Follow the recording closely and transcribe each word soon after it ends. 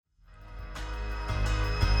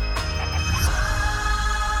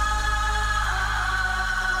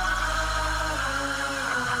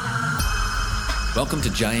Welcome to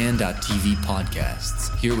Jayan.tv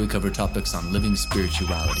podcasts. Here we cover topics on living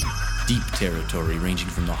spirituality, deep territory ranging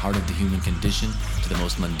from the heart of the human condition to the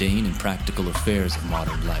most mundane and practical affairs of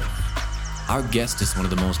modern life. Our guest is one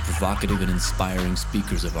of the most provocative and inspiring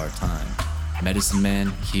speakers of our time. Medicine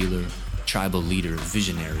man, healer, tribal leader,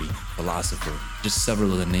 visionary, philosopher, just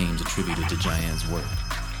several of the names attributed to Jayan's work.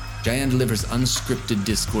 Jayan delivers unscripted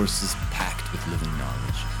discourses packed with living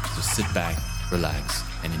knowledge. So sit back, relax,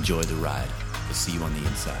 and enjoy the ride. We'll see you on the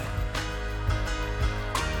inside.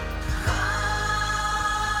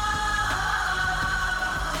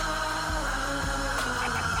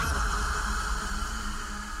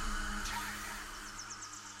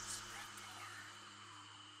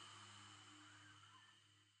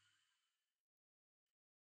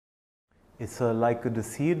 It's like the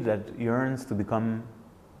seed that yearns to become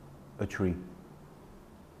a tree.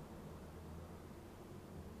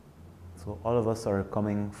 So all of us are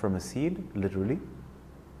coming from a seed, literally.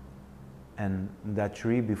 And that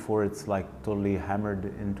tree, before it's like totally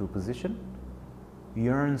hammered into position,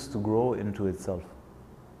 yearns to grow into itself.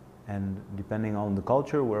 And depending on the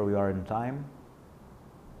culture, where we are in time,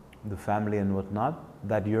 the family and whatnot,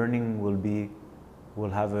 that yearning will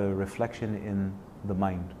have a reflection in the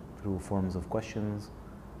mind through forms of questions,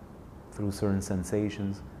 through certain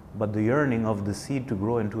sensations. But the yearning of the seed to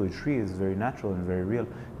grow into a tree is very natural and very real.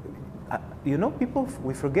 You know, people,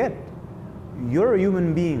 we forget. You're a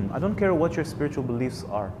human being. I don't care what your spiritual beliefs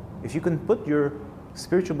are. If you can put your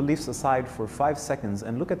spiritual beliefs aside for 5 seconds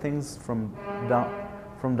and look at things from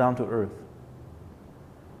down to earth.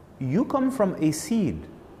 You come from a seed.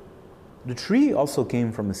 The tree also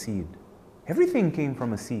came from a seed. Everything came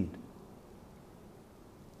from a seed.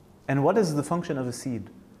 And what is the function of a seed?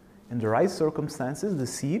 In the right circumstances, the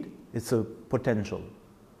seed, it's a potential.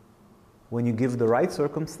 When you give the right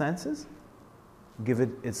circumstances,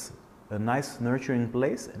 it's a nice nurturing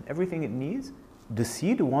place and everything it needs, the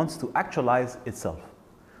seed wants to actualize itself.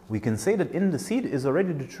 We can say that in the seed is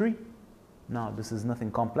already the tree. Now, this is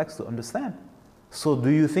nothing complex to understand. So do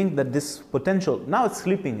you think that this potential, now it's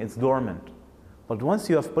sleeping, it's dormant. But once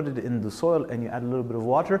you have put it in the soil and you add a little bit of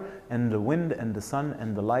water and the wind and the sun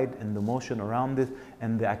and the light and the motion around it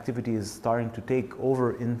and the activity is starting to take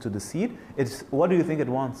over into the seed, what do you think it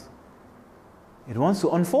wants? It wants to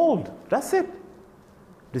unfold. That's it.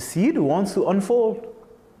 The seed wants to unfold.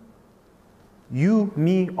 You,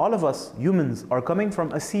 me, all of us humans are coming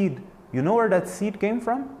from a seed. You know where that seed came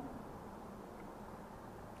from?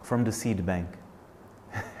 From the seed bank.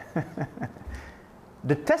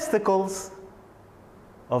 The testicles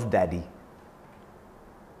of daddy.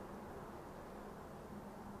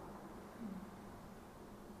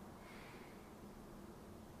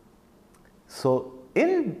 So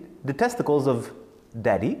in the testicles of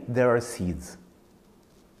daddy, there are seeds.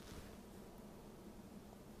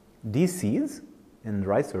 These seeds, in the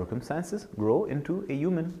right circumstances, grow into a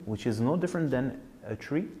human, which is no different than a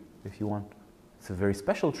tree, if you want. It's a very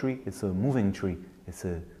special tree. It's a moving tree. It's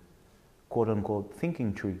a quote-unquote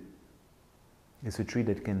thinking tree. It's a tree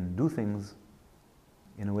that can do things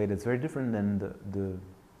in a way that's very different than the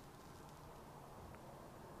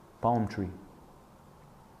palm tree.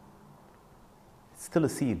 It's still a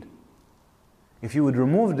seed. If you would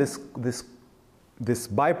remove this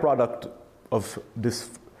byproduct of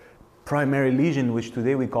this primary lesion, which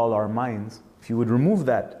today we call our minds, if you would remove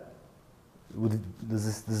that,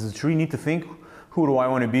 does the tree need to think, who do I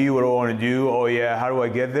want to be, what do I want to do, oh yeah, how do I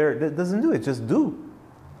get there? It doesn't do it, just do.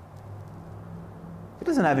 It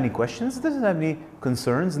doesn't have any questions, it doesn't have any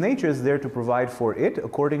concerns. Nature is there to provide for it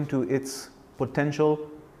according to its potential.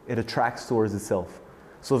 It attracts towards itself.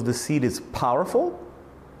 So if the seed is powerful,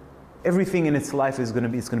 everything in its life is going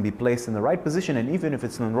to be placed in the right position, and even if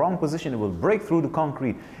it's in the wrong position, it will break through the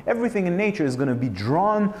concrete. Everything in nature is going to be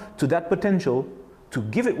drawn to that potential to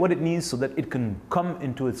give it what it needs so that it can come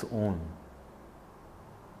into its own.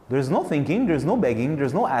 There's no thinking, there's no begging,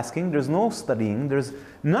 there's no asking, there's no studying, there's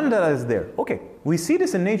none of that is there. Okay, we see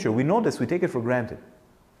this in nature, we know this, we take it for granted.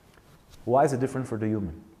 Why is it different for the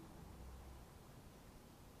human?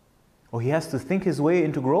 Oh, he has to think his way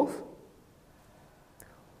into growth?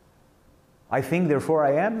 I think, therefore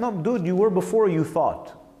I am? No, dude, you were before you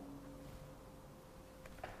thought.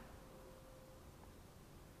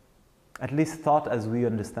 At least thought as we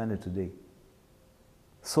understand it today.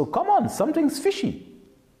 So come on, something's fishy.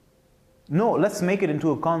 No, let's make it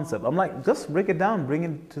into a concept. I'm like, just break it down, bring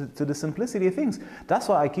it to the simplicity of things. That's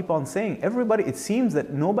why I keep on saying, everybody, it seems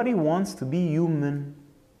that nobody wants to be human.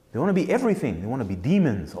 They want to be everything. They want to be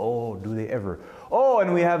demons. Oh, do they ever? Oh,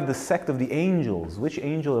 and we have the sect of the angels. Which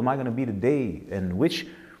angel am I going to be today? And which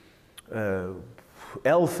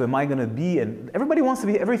elf am I going to be? And everybody wants to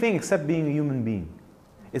be everything except being a human being.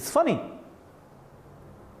 It's funny.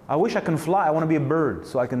 I wish I can fly. I want to be a bird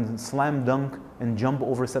so I can slam dunk and jump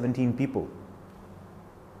over 17 people.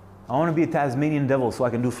 I want to be a Tasmanian devil so I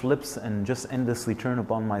can do flips and just endlessly turn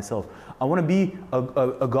upon myself. I want to be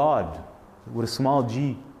a god with a small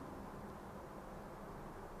g.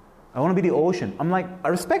 I want to be the ocean. I'm like, I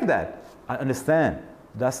respect that. I understand.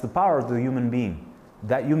 That's the power of the human being.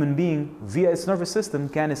 That human being, via its nervous system,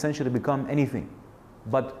 can essentially become anything.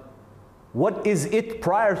 But what is it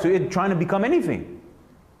prior to it trying to become anything?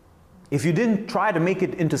 If you didn't try to make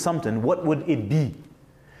it into something, what would it be?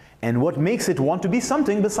 And what makes it want to be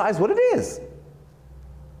something besides what it is?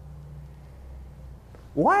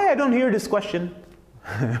 Why I don't hear this question?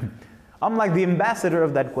 I'm like the ambassador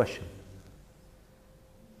of that question.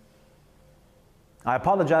 I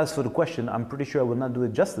apologize for the question. I'm pretty sure I will not do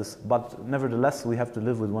it justice, but nevertheless, we have to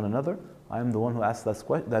live with one another. I am the one who asked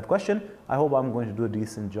that question. I hope I'm going to do a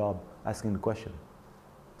decent job asking the question.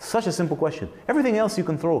 Such a simple question. Everything else you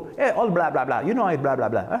can throw. All blah, blah, blah. You know I blah, blah,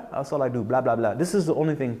 blah. That's all I do. Blah, blah, blah. This is the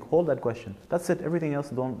only thing. Hold that question. That's it. Everything else,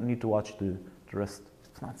 don't need to watch the rest.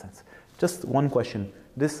 It's nonsense. Just one question.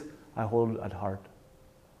 This I hold at heart.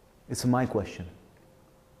 It's my question.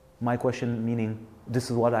 My question meaning this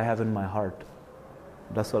is what I have in my heart.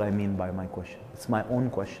 That's what I mean by my question. It's my own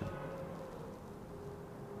question.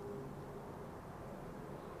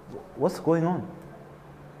 What's going on?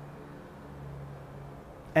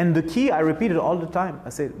 And the key, I repeat it all the time. I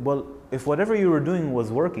say, well, if whatever you were doing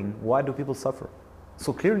was working, why do people suffer?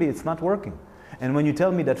 So clearly it's not working. And when you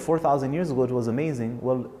tell me that 4,000 years ago it was amazing,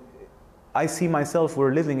 well, I see myself,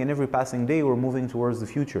 we're living in every passing day, we're moving towards the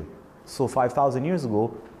future. So 5,000 years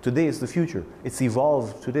ago, today is the future. It's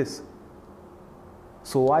evolved to this.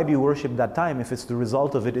 So why do you worship that time if it's the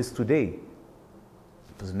result of it is today?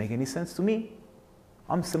 It doesn't make any sense to me.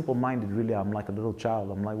 I'm simple-minded, really. I'm like a little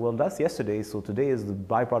child. I'm like, well, that's yesterday, so today is the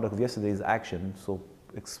byproduct of yesterday's action. So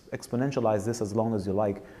exponentialize this as long as you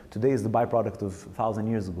like. Today is the byproduct of 1,000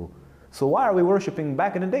 years ago. So why are we worshiping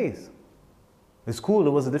back in the days? It's cool, it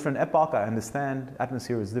was a different epoch, I understand.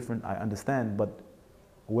 Atmosphere is different, I understand. But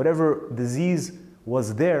whatever disease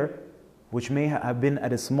was there, which may have been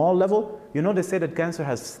at a small level, you know they say that cancer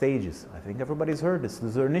has stages. I think everybody's heard this.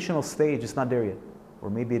 There's an initial stage, it's not there yet. Or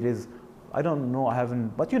maybe it is. I don't know, I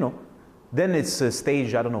haven't, but you know. Then it's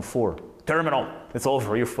stage, I don't know, 4. Terminal, it's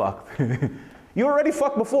over, you're fucked. You were already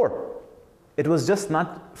fucked before. It was just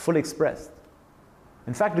not fully expressed.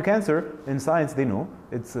 In fact, the cancer, in science they know,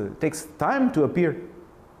 it takes time to appear.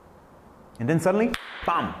 And then suddenly,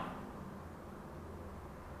 bam!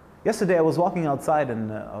 Yesterday I was walking outside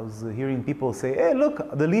and I was hearing people say, hey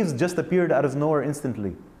look, the leaves just appeared out of nowhere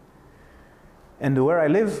instantly. And where I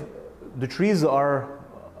live, the trees are,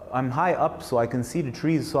 I'm high up so I can see the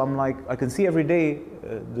trees, so I'm like, I can see every day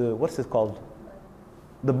what's it called?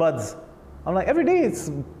 The buds. I'm like, every day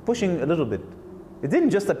it's pushing a little bit. It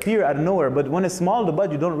didn't just appear out of nowhere, but when it's small, the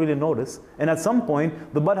bud, you don't really notice. And at some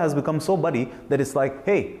point, the bud has become so buddy that it's like,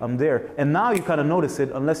 hey, I'm there. And now you kind of notice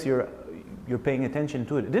it unless you're paying attention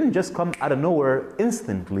to it. It didn't just come out of nowhere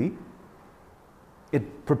instantly.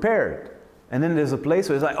 It prepared. And then there's a place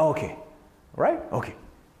where it's like, okay, right? Okay.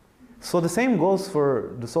 So the same goes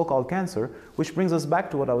for the so-called cancer, which brings us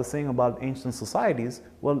back to what I was saying about ancient societies.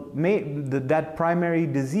 Well, that primary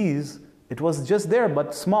disease, it was just there,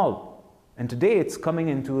 but small. And today it's coming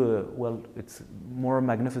into it's more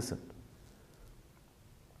magnificent.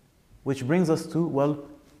 Which brings us to, well,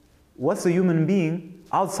 what's a human being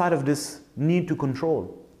outside of this need to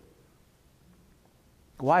control?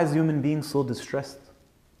 Why is a human being so distressed?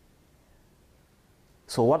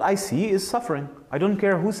 So what I see is suffering. I don't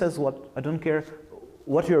care who says what. I don't care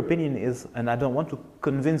what your opinion is, and I don't want to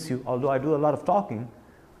convince you, although I do a lot of talking.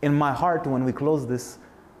 In my heart, when we close this,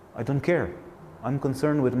 I don't care. I'm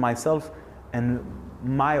concerned with myself and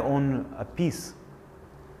my own peace.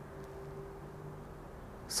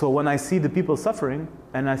 So when I see the people suffering,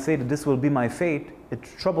 and I say that this will be my fate, it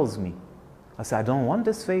troubles me. I say, I don't want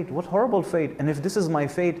this fate. What horrible fate. And if this is my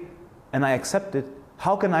fate, and I accept it,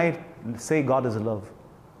 how can I say God is love?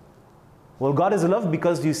 Well, God is love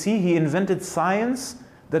because, you see, He invented science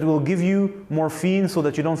that will give you morphine so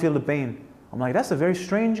that you don't feel the pain. I'm like, that's a very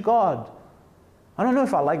strange God. I don't know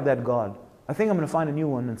if I like that God. I think I'm going to find a new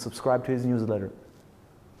one and subscribe to His newsletter.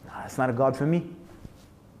 Nah, it's not a God for me.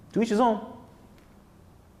 To each his own.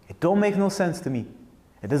 It don't make no sense to me.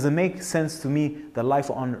 It doesn't make sense to me that life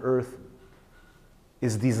on earth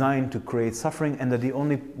is designed to create suffering, and that the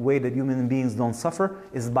only way that human beings don't suffer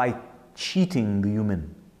is by cheating the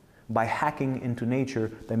human. By hacking into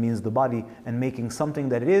nature, that means the body, and making something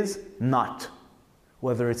that it is not.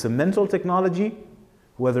 whether it's a mental technology,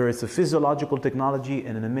 whether it's a physiological technology,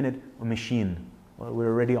 and in a minute, a machine. Well, we're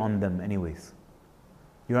already on them anyways.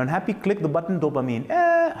 You're unhappy, click the button, dopamine,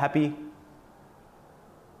 happy.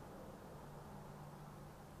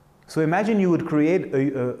 So imagine you would create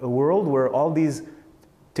a world where all these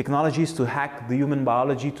technologies to hack the human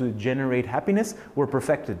biology to generate happiness were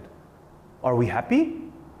perfected. Are we happy?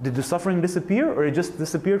 Did the suffering disappear, or it just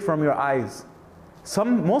disappeared from your eyes?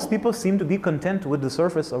 Most people seem to be content with the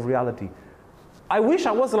surface of reality. I wish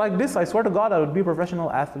I was like this. I swear to God, I would be a professional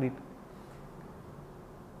athlete.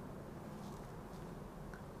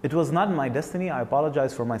 It was not my destiny. I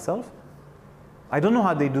apologize for myself. I don't know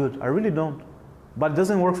how they do it. I really don't. But it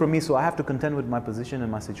doesn't work for me, so I have to contend with my position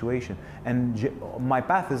and my situation. And my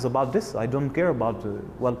path is about this. I don't care about,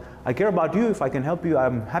 well, I care about you. If I can help you,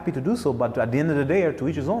 I'm happy to do so. But at the end of the day, to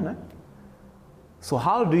each his own. So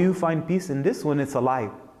how do you find peace in this when it's a lie?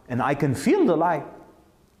 And I can feel the lie.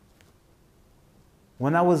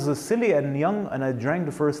 When I was silly and young and I drank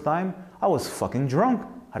the first time, I was fucking drunk.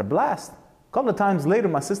 Had a blast. A couple of times later,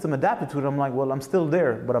 my system adapted to it. I'm like, well, I'm still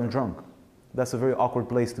there, but I'm drunk. That's a very awkward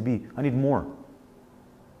place to be. I need more.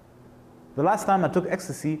 The last time I took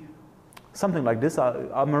ecstasy, something like this,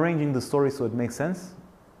 I'm arranging the story so it makes sense.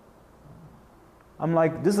 I'm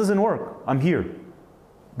like, this doesn't work. I'm here.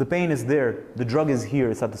 The pain is there. The drug is here.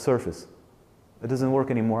 It's at the surface. It doesn't work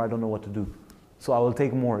anymore. I don't know what to do. So I will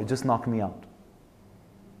take more. It just knocked me out.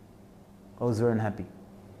 I was very unhappy.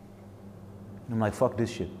 I'm like, fuck this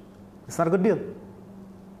shit. It's not a good deal.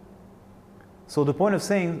 So the point of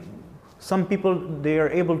saying, some people, they are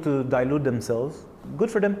able to dilute themselves. Good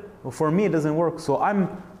for them. For me, it doesn't work. So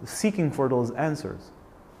I'm seeking for those answers,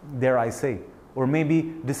 dare I say. Or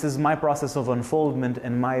maybe this is my process of unfoldment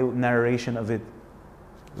and my narration of it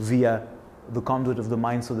via the conduit of the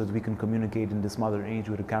mind so that we can communicate in this modern age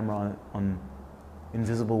with a camera on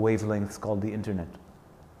invisible wavelengths called the internet.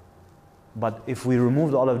 But if we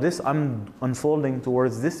removed all of this, I'm unfolding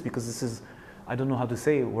towards this because this is, I don't know how to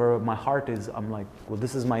say, where my heart is. I'm like, well,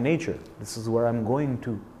 this is my nature. This is where I'm going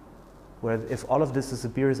to. Where if all of this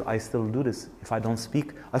disappears, I still do this. If I don't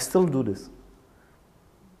speak, I still do this.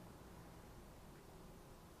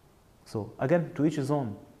 So again, to each his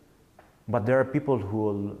own. But there are people who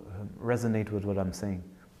will resonate with what I'm saying.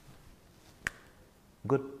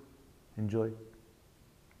 Good. Enjoy.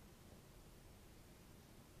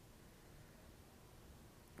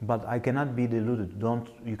 But I cannot be deluded.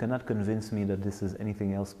 You cannot convince me that this is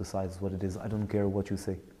anything else besides what it is. I don't care what you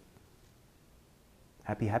say.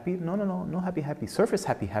 Happy, happy? No happy, happy. Surface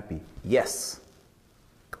happy, happy. Yes.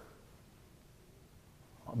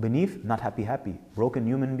 Beneath, not happy, happy. Broken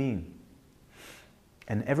human being.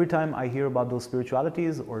 And every time I hear about those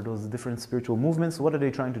spiritualities or those different spiritual movements, what are they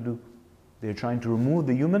trying to do? They're trying to remove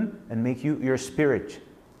the human and make you your spirit.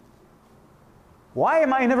 Why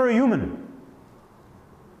am I never a human?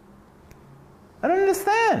 I don't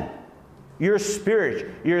understand. Your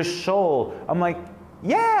spirit, your soul. I'm like,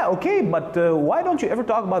 yeah, okay, but why don't you ever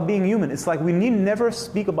talk about being human? It's like we need never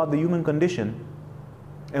speak about the human condition,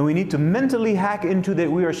 and we need to mentally hack into that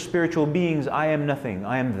we are spiritual beings. I am nothing.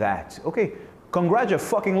 I am that. Okay,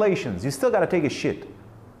 congratulations. You still got to take a shit.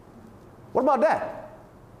 What about that?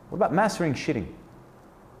 What about mastering shitting?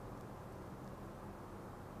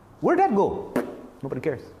 Where'd that go? Nobody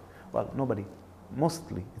cares. Well, nobody.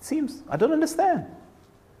 Mostly, it seems. I don't understand.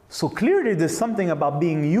 So clearly there's something about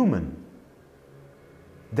being human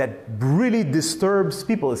that really disturbs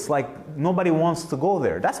people. It's like nobody wants to go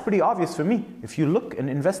there. That's pretty obvious for me. If you look and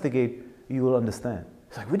investigate, you will understand.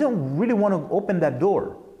 It's like we don't really want to open that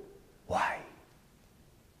door. Why?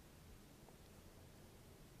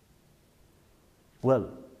 Well,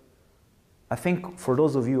 I think for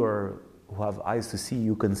those of you who have eyes to see,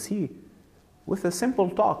 you can see with a simple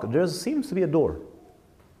talk, there seems to be a door.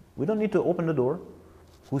 We don't need to open the door.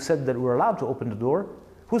 Who said that we're allowed to open the door?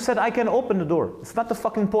 Who said I can open the door? It's not the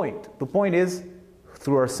fucking point. The point is,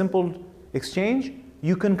 through our simple exchange,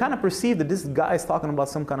 you can kind of perceive that this guy is talking about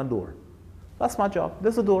some kind of door. That's my job.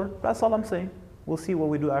 There's a door. That's all I'm saying. We'll see what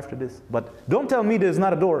we do after this. But don't tell me there's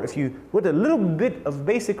not a door. If you, with a little bit of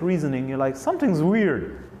basic reasoning, you're like, something's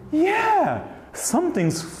weird. Yeah,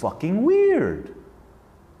 something's fucking weird.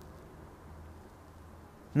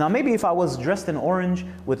 Now maybe if I was dressed in orange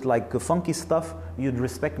with like funky stuff, you'd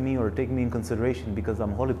respect me or take me in consideration because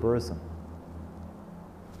I'm a holy person.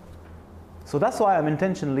 So that's why I'm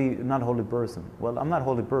intentionally not a holy person. Well, I'm not a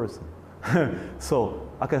holy person. So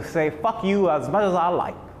I can say fuck you as much as I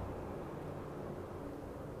like.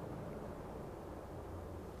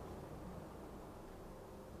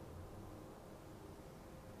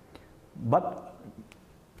 But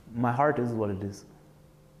my heart is what it is.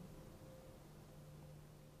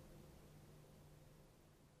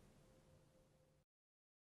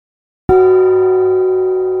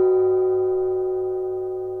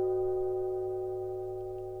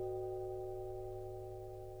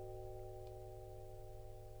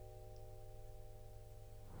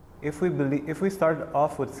 if we start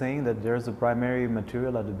off with saying that there's a primary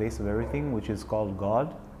material at the base of everything, which is called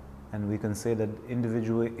God, and we can say that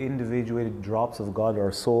individuated drops of God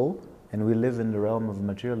are soul, and we live in the realm of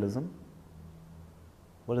materialism,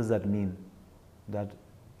 what does that mean? That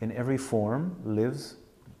in every form lives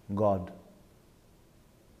God.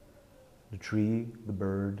 The tree, the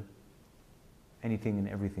bird, anything and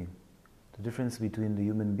everything. The difference between the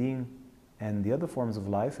human being and the other forms of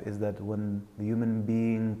life is that when the human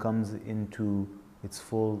being comes into its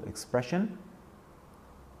full expression,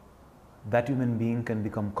 that human being can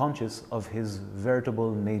become conscious of his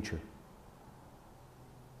veritable nature.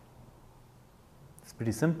 It's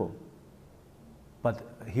pretty simple. But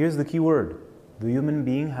here's the key word. The human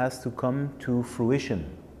being has to come to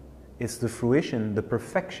fruition. It's the fruition, the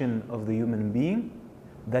perfection of the human being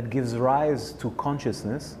that gives rise to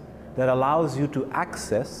consciousness, that allows you to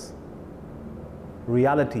access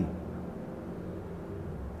reality.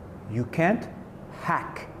 You can't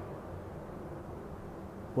hack.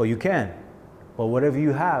 Well, you can, but whatever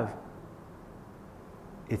you have,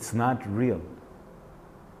 it's not real.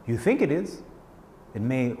 You think it is. It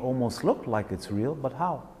may almost look like it's real, but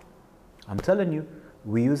how? I'm telling you,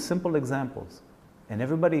 we use simple examples, and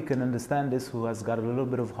everybody can understand this who has got a little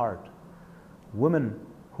bit of heart. Women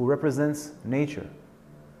who represents nature.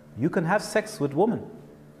 You can have sex with women.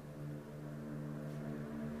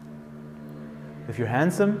 If you're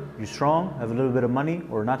handsome, you're strong, have a little bit of money,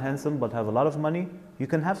 or not handsome but have a lot of money, you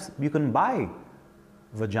can buy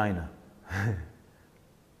vagina.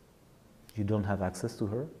 You don't have access to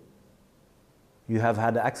her. You have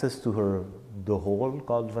had access to her, the hole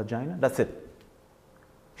called vagina. That's it.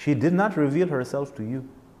 She did not reveal herself to you.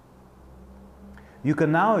 You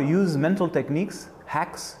can now use mental techniques,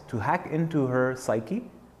 hacks, to hack into her psyche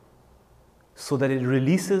so that it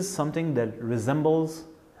releases something that resembles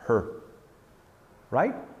her.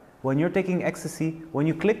 Right? When you're taking ecstasy, when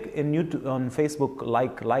you click on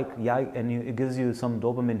Facebook, and it gives you some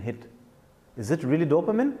dopamine hit, is it really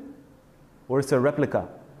dopamine? Or it's a replica?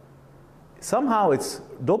 Somehow it's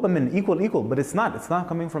dopamine equal, but it's not. It's not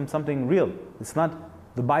coming from something real. It's not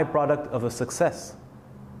the byproduct of a success.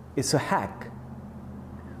 It's a hack.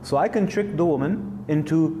 So I can trick the woman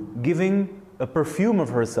into giving a perfume of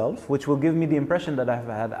herself, which will give me the impression that I've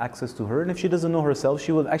had access to her. And if she doesn't know herself,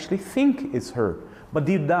 she will actually think it's her. But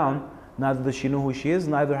deep down, neither does she know who she is,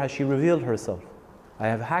 neither has she revealed herself. I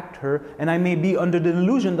have hacked her, and I may be under the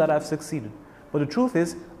illusion that I've succeeded. But the truth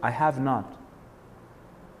is, I have not.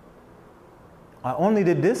 I only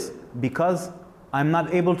did this because I'm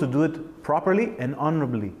not able to do it properly and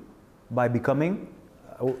honorably by becoming,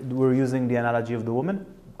 we're using the analogy of the woman,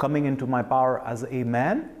 coming into my power as a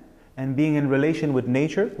man and being in relation with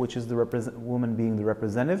nature, which is the woman being the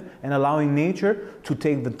representative, and allowing nature to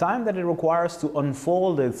take the time that it requires to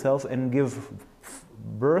unfold itself and give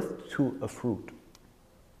birth to a fruit.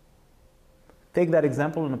 Take that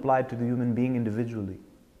example and apply it to the human being individually.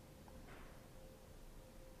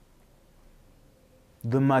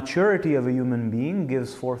 The maturity of a human being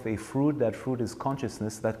gives forth a fruit. That fruit is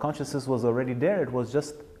consciousness. That consciousness was already there. It was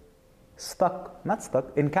just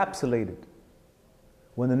encapsulated.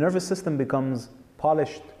 When the nervous system becomes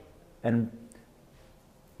polished and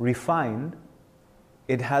refined,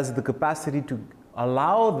 it has the capacity to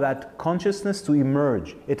allow that consciousness to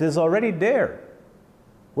emerge. It is already there.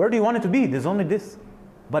 Where do you want it to be? There's only this.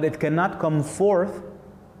 But it cannot come forth.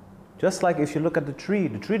 Just like if you look at the tree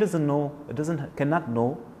doesn't know, cannot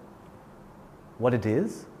know what it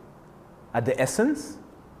is at the essence.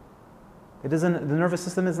 The nervous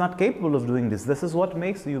system is not capable of doing this. This is what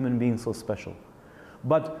makes the human being so special.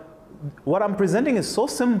 But what I'm presenting is so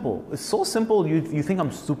simple. It's so simple you think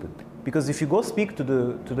I'm stupid. Because if you go speak to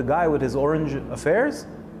the guy with his orange affairs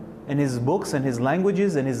and his books and his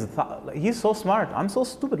languages and he's so smart. I'm so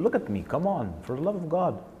stupid. Look at me. Come on, for the love of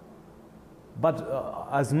God. But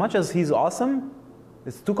as much as he's awesome,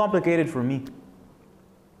 it's too complicated for me.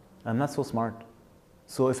 I'm not so smart.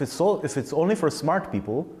 So if it's only for smart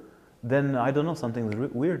people, then I don't know, something's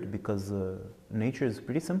weird, because nature is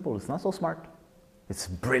pretty simple. It's not so smart. It's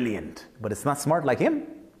brilliant, but it's not smart like him.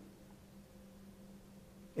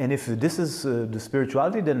 And if this is the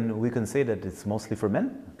spirituality, then we can say that it's mostly for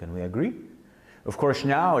men. Can we agree? Of course,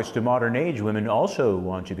 now it's the modern age. Women also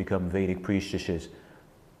want to become Vedic priestesses.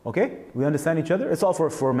 Okay, we understand each other. It's all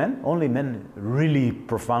for men. Only men really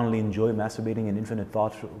profoundly enjoy masturbating and infinite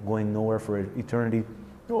thoughts going nowhere for eternity.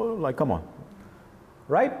 Oh, like, come on.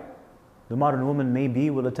 Right? The modern woman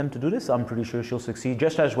will attempt to do this. I'm pretty sure she'll succeed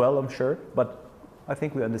just as well, I'm sure. But I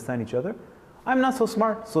think we understand each other. I'm not so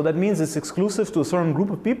smart. So that means it's exclusive to a certain group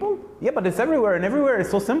of people? Yeah, but it's everywhere, and everywhere it's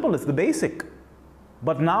so simple. It's the basic.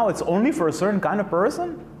 But now it's only for a certain kind of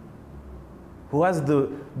person who has the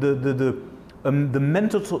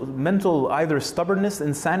mental either stubbornness,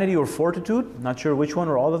 insanity, or fortitude, not sure which one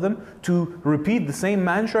or all of them, to repeat the same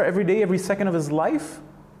mantra every day, every second of his life,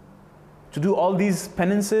 to do all these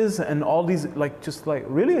penances and all these,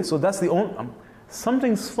 really? So that's the only,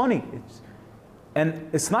 something's funny. And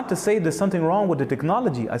it's not to say there's something wrong with the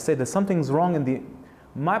technology. I say there's something's wrong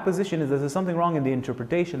my position is that there's something wrong in the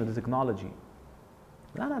interpretation of the technology.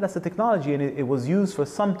 No, that's the technology, and it was used for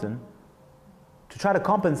something to try to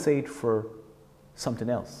compensate for something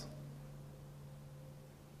else.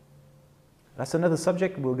 That's another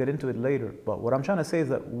subject, we'll get into it later. But what I'm trying to say is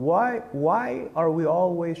that why are we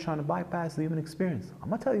always trying to bypass the human experience? I'm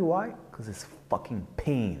going to tell you why. Because it's fucking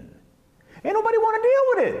pain. Ain't nobody want to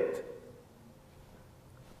deal with it.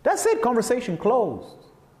 That's it, conversation closed.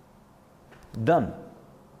 Done.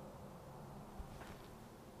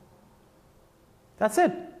 That's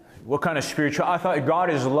it. What kind of spiritual? I thought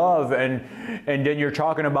God is love, and then you're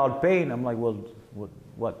talking about pain. I'm like, well,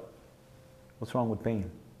 what? What's wrong with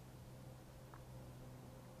pain?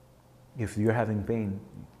 If you're having pain,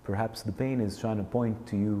 perhaps the pain is trying to point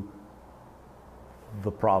to you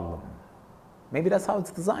the problem. Maybe that's how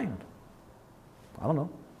it's designed. I don't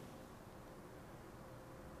know.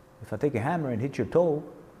 If I take a hammer and hit your toe,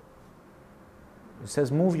 it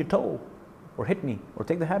says move your toe, or hit me, or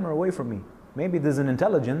take the hammer away from me. Maybe there's an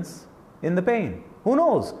intelligence in the pain. Who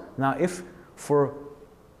knows? Now, if for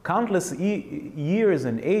countless years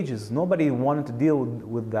and ages nobody wanted to deal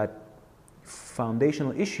with that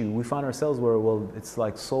foundational issue, we find ourselves where, well, it's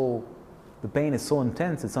like the pain is so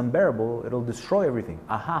intense, it's unbearable, it'll destroy everything.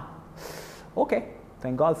 Aha. Okay.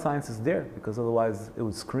 Thank God science is there, because otherwise it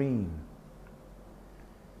would scream.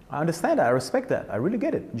 I understand that. I respect that. I really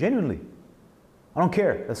get it. Genuinely. I don't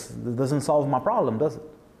care. That doesn't solve my problem, does it?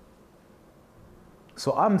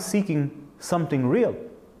 So I'm seeking something real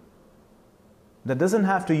that doesn't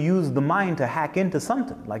have to use the mind to hack into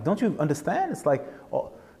something. Like, don't you understand? It's like,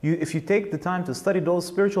 if you take the time to study those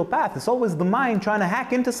spiritual paths, it's always the mind trying to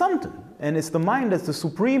hack into something. And it's the mind that's the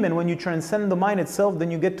supreme, and when you transcend the mind itself, then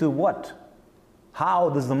you get to what? How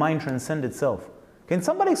does the mind transcend itself? Can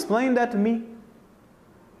somebody explain that to me?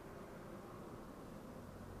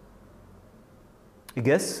 I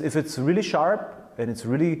guess if it's really sharp and it's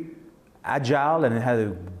really agile and it has a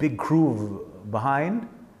big crew behind,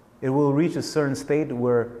 it will reach a certain state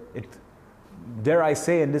where it, dare I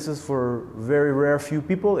say, and this is for very rare few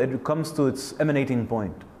people, it comes to its emanating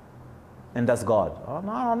point. And that's God. Oh,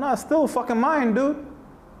 no, still fucking mind, dude.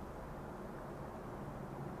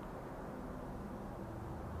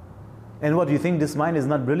 And what, do you think this mind is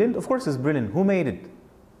not brilliant? Of course it's brilliant. Who made it?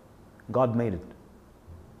 God made it.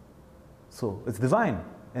 So it's divine.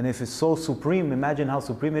 And if it's so supreme, imagine how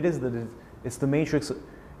supreme it is, that it's the matrix,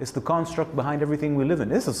 it's the construct behind everything we live in.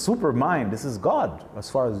 This is super mind. This is God, as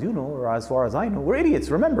far as you know, or as far as I know. We're idiots,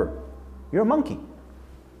 remember. You're a monkey.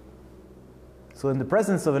 So in the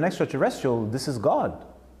presence of an extraterrestrial, this is God.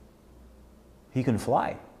 He can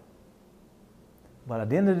fly. But at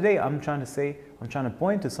the end of the day, I'm trying to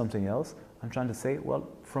point to something else. I'm trying to say, well,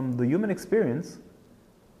 from the human experience,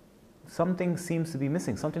 something seems to be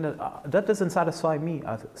missing. Something that doesn't satisfy me.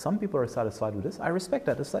 Some people are satisfied with this. I respect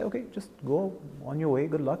that. It's like, okay, just go on your way.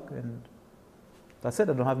 Good luck, and that's it.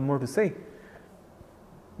 I don't have more to say.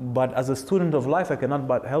 But as a student of life, I cannot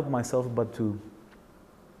but help myself but to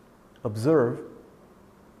observe,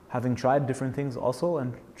 having tried different things also,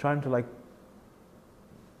 and trying to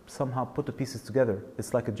somehow put the pieces together.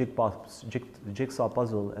 It's like a jigsaw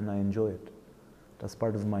puzzle, and I enjoy it. That's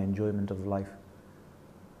part of my enjoyment of life.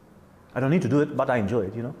 I don't need to do it, but I enjoy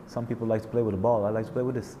it, you know. Some people like to play with a ball. I like to play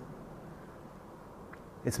with this.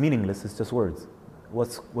 It's meaningless. It's just words.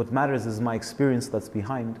 What matters is my experience that's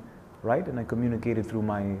behind, right? And I communicate it through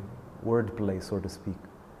my wordplay, so to speak.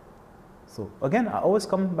 So again, I always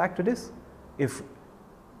come back to this. If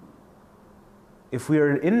we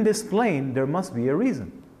are in this plane, there must be a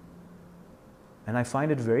reason. And I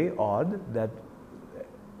find it very odd that,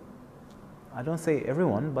 I don't say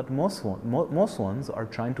everyone, but most ones are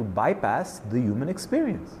trying to bypass the human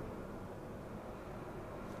experience.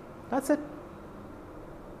 That's it.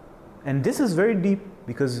 And this is very deep,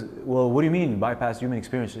 because, well, what do you mean bypass human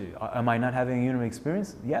experience? Am I not having a human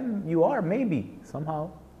experience? Yeah, you are, maybe,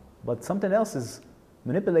 somehow. But something else is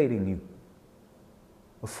manipulating you.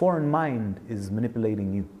 A foreign mind is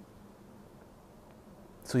manipulating you.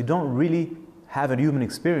 So you don't really have a human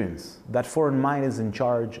experience. That foreign mind is in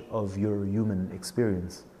charge of your human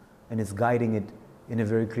experience, and it's guiding it in a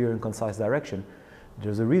very clear and concise direction.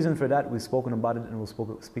 There's a reason for that. We've spoken about it, and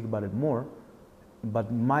we'll speak about it more.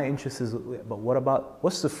 But my interest is, but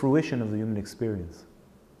what's the fruition of the human experience?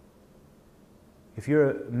 If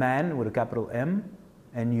you're a man with a capital M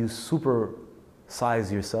and you super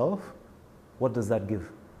size yourself, what does that give?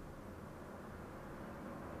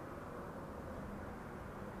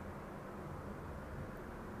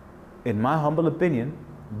 In my humble opinion,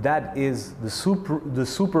 that is the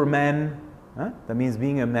Superman. That means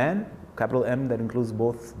being a man, capital M, that includes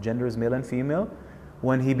both genders, male and female.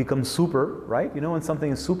 When he becomes super, right? You know when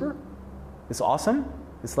something is super? It's awesome.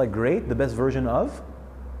 It's like great, the best version of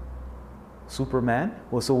Superman.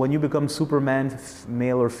 Well, so when you become Superman,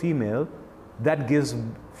 male or female, that gives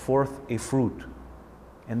forth a fruit.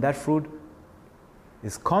 And that fruit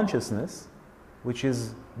is consciousness, which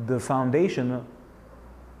is the foundation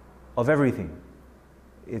of everything.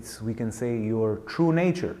 It's, we can say, your true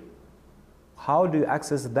nature. How do you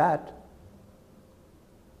access that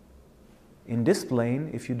in this plane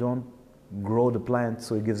if you don't grow the plant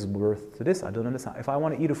so it gives birth to this? I don't understand. If I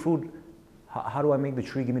want to eat a fruit, how do I make the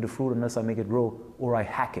tree give me the fruit unless I make it grow or I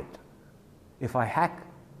hack it? If I hack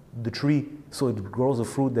the tree so it grows a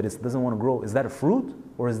fruit that it doesn't want to grow, is that a fruit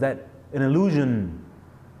or is that an illusion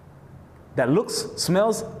that looks,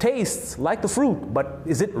 smells, tastes like the fruit, but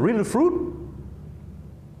is it really fruit?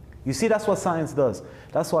 You see, that's what science does.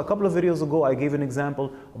 That's why a couple of videos ago I gave an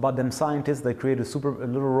example about them scientists that create a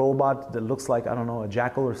little robot that looks like, I don't know, a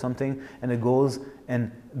jackal or something, and it goes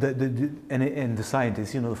and the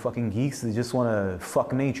scientists, you know, the fucking geeks, they just want to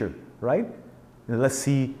fuck nature, right? Let's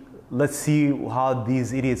see how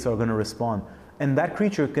these idiots are going to respond. And that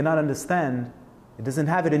creature cannot understand. It doesn't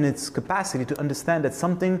have it in its capacity to understand that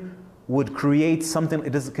something would create something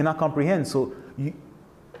it cannot comprehend. So,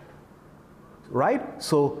 right?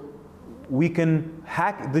 So we can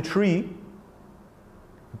hack the tree,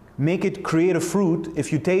 make it create a fruit.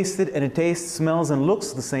 If you taste it and it tastes, smells, and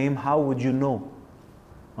looks the same, how would you know?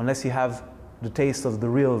 Unless you have the taste of the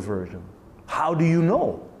real version. How do you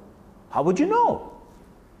know? How would you know?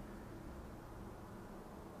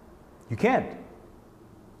 You can't.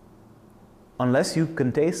 Unless you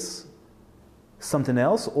can taste something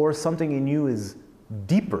else, or something in you is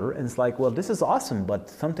deeper and it's like, well, this is awesome, but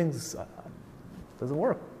something's doesn't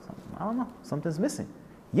work. I don't know, something's missing.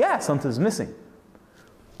 Yeah, something's missing.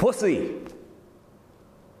 Pussy.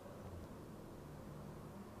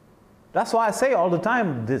 That's why I say all the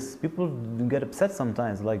time this. People get upset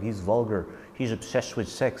sometimes, like he's vulgar, he's obsessed with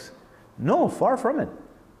sex. No, far from it.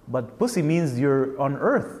 But pussy means you're on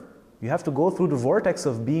earth. You have to go through the vortex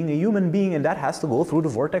of being a human being, and that has to go through the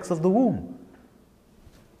vortex of the womb.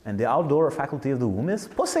 And the outdoor faculty of the womb is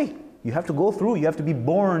pussy. You have to go through, you have to be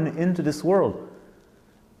born into this world.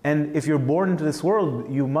 And if you're born into this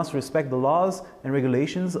world, you must respect the laws and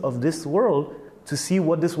regulations of this world to see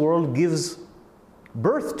what this world gives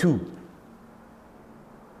birth to.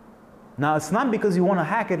 Now, it's not because you want to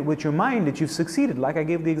hack it with your mind that you've succeeded. Like I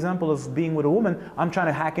gave the example of being with a woman, I'm trying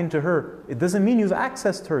to hack into her. It doesn't mean you've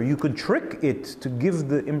accessed her. You could trick it to give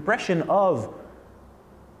the impression of,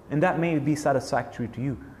 and that may be satisfactory to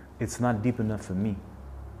you. It's not deep enough for me.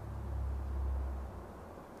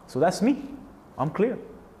 So that's me. I'm clear.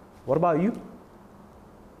 What about you?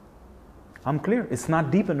 I'm clear. It's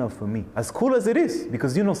not deep enough for me. As cool as it is,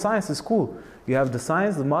 because you know science is cool. You have the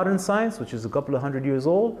science, the modern science, which is a couple of 100 years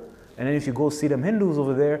old. And then if you go see them Hindus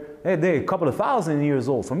over there, they're a couple of 1,000 years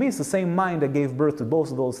old. For me, it's the same mind that gave birth to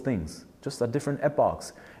both of those things, just at different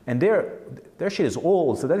epochs. And their shit is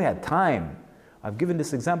old, so they had time. I've given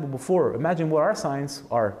this example before. Imagine what our science,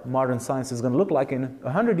 our modern science, is going to look like in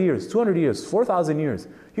 100 years, 200 years, 4,000 years.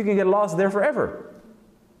 You can get lost there forever.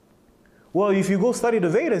 Well, if you go study the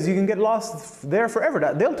Vedas, you can get lost there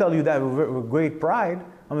forever. They'll tell you that with great pride.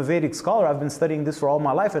 I'm a Vedic scholar. I've been studying this for all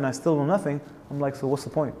my life and I still know nothing. I'm like, so what's the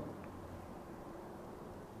point?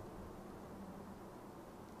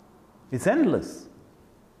 It's endless.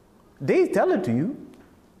 They tell it to you.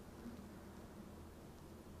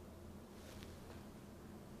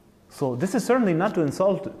 So this is certainly not to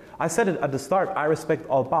insult. I said it at the start, I respect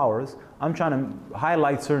all powers. I'm trying to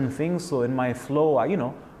highlight certain things, so in my flow, I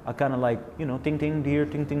kind of like, ting ting here,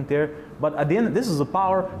 ting ting there. But at the end, this is a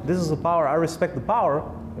power, I respect the power.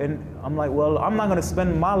 And I'm like, well, I'm not going to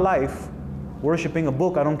spend my life worshiping a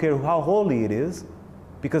book, I don't care how holy it is,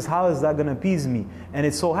 because how is that going to appease me? And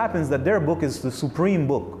it so happens that their book is the supreme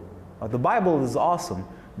book. The Bible is awesome,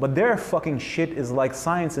 but their fucking shit is like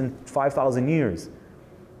science in 5,000 years.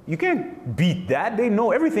 You can't beat that. They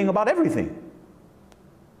know everything about everything.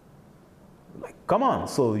 Like, come on.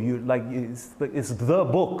 So it's the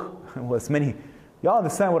book. Well, it's many. Y'all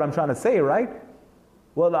understand what I'm trying to say, right?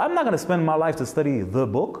 Well, I'm not going to spend my life to study the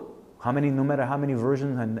book. No matter how many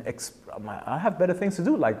versions, and I have better things to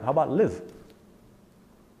do, like how about live?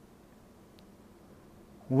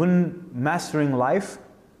 Wouldn't mastering life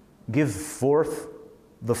give forth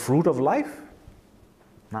the fruit of life?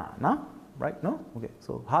 Nah, right? No? Okay,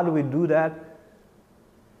 so how do we do that?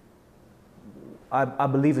 I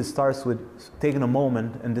believe it starts with taking a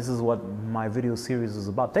moment, and this is what my video series is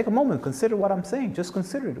about. Take a moment, consider what I'm saying. Just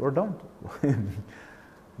consider it, or don't.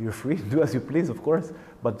 You're free to do as you please, of course.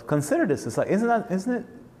 But consider this. It's like, isn't it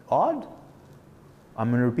odd? I'm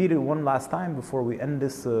going to repeat it one last time before we end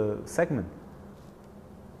this segment.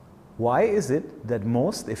 Why is it that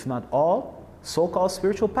most, if not all, so-called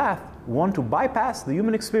spiritual paths want to bypass the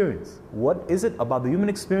human experience? What is it about the human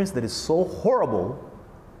experience that is so horrible?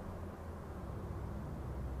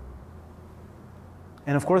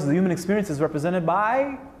 And of course, the human experience is represented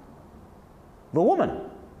by the woman,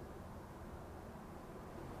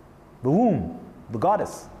 the womb, the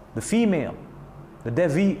goddess, the female, the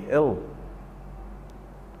Devi Il.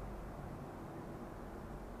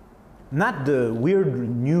 Not the weird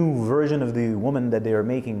new version of the woman that they are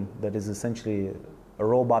making that is essentially a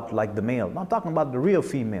robot like the male. No, I'm talking about the real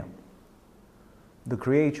female, the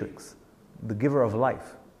creatrix, the giver of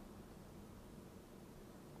life.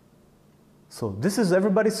 So this is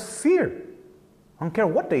everybody's fear. I don't care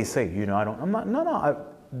what they say,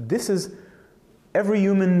 this is every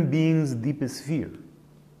human being's deepest fear.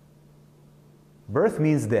 Birth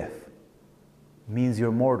means death. Means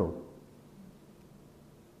you're mortal.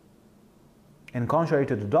 And contrary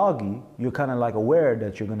to the doggy, you're kind of like aware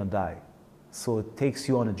that you're going to die. So it takes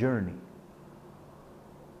you on a journey.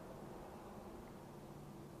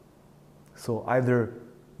 So either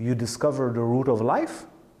you discover the root of life,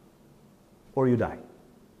 or you die.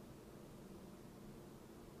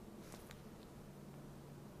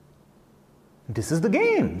 This is the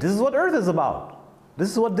game. This is what Earth is about.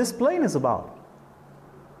 This is what this plane is about.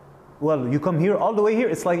 Well, you come here, all the way here.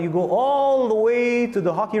 It's like you go all the way to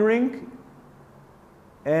the hockey rink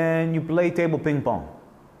and you play table ping pong.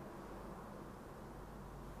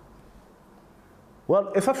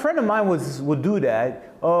 Well, if a friend of mine would do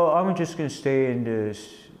that, I'm just going to stay in the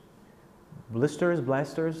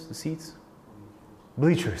blasters, the seats?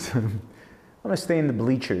 Bleachers. I'm going to stay in the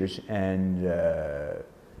bleachers and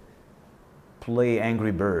play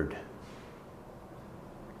Angry Bird.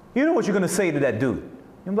 You know what you're going to say to that dude?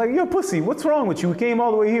 I'm like, you're a pussy. What's wrong with you? We came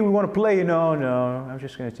all the way here. We want to play. No, I'm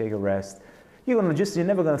just going to take a rest. You're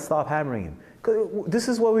never going to stop hammering him. This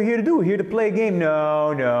is what we're here to do. We're here to play a game.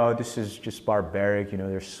 No, this is just barbaric.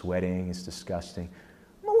 They're sweating. It's disgusting.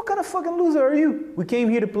 Well, what kind of fucking loser are you? We came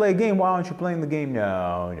here to play a game. Why aren't you playing the game?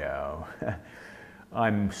 No.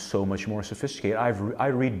 I'm so much more sophisticated. I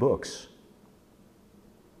read books.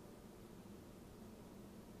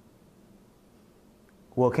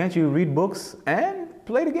 Well, can't you read books and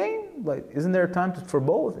play the game? Like, isn't there time for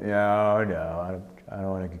both? No, I don't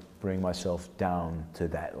want to bring myself down to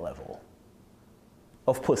that level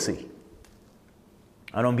of pussy.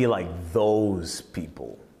 I don't be like those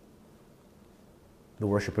people, the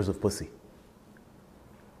worshippers of pussy.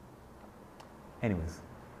 Anyways,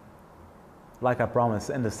 like I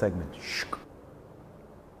promised, end the segment.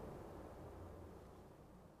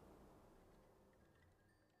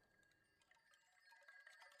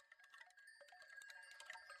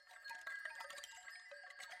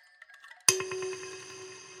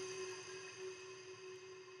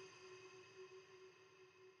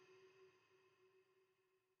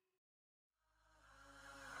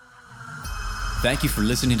 Thank you for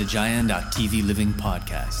listening to Jayan.tv Living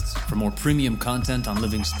Podcasts. For more premium content on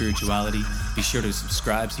living spirituality, be sure to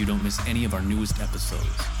subscribe so you don't miss any of our newest episodes.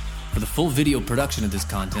 For the full video production of this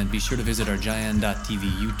content, be sure to visit our Jayan.tv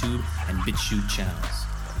YouTube and BitChute channels.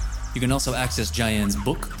 You can also access Jayan's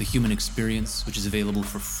book, The Human Experience, which is available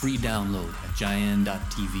for free download at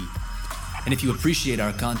Jayan.tv. And if you appreciate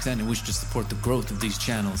our content and wish to support the growth of these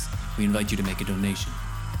channels, we invite you to make a donation.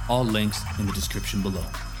 All links in the description below.